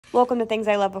Welcome to Things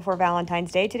I Love Before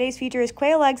Valentine's Day. Today's feature is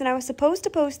quail eggs, and I was supposed to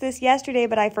post this yesterday,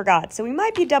 but I forgot, so we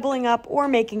might be doubling up or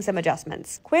making some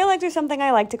adjustments. Quail eggs are something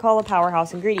I like to call a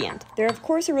powerhouse ingredient. They're of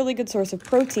course a really good source of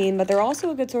protein, but they're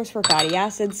also a good source for fatty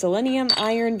acids, selenium,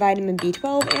 iron, vitamin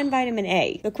B12, and vitamin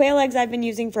A. The quail eggs I've been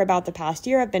using for about the past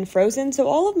year have been frozen, so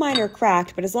all of mine are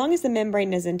cracked, but as long as the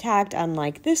membrane is intact,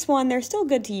 unlike this one, they're still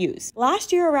good to use.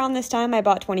 Last year around this time, I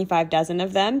bought 25 dozen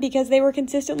of them because they were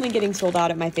consistently getting sold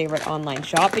out at my favorite online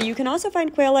shop, but you can also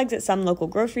find quail eggs at some local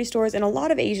grocery stores and a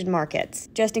lot of Asian markets.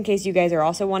 Just in case you guys are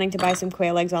also wanting to buy some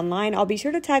quail eggs online, I'll be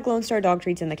sure to tag Lone Star Dog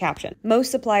Treats in the caption.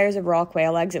 Most suppliers of raw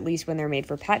quail eggs, at least when they're made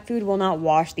for pet food, will not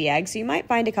wash the eggs, so you might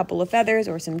find a couple of feathers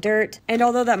or some dirt. And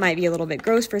although that might be a little bit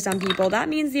gross for some people, that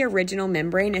means the original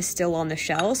membrane is still on the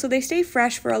shell, so they stay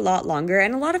fresh for a lot longer,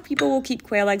 and a lot of people will keep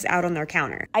quail eggs out on their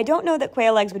counter. I don't know that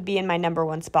quail eggs would be in my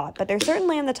 #1 spot, but they're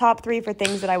certainly in the top 3 for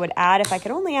things that I would add if I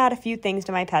could only add a few things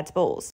to my pet's bowls.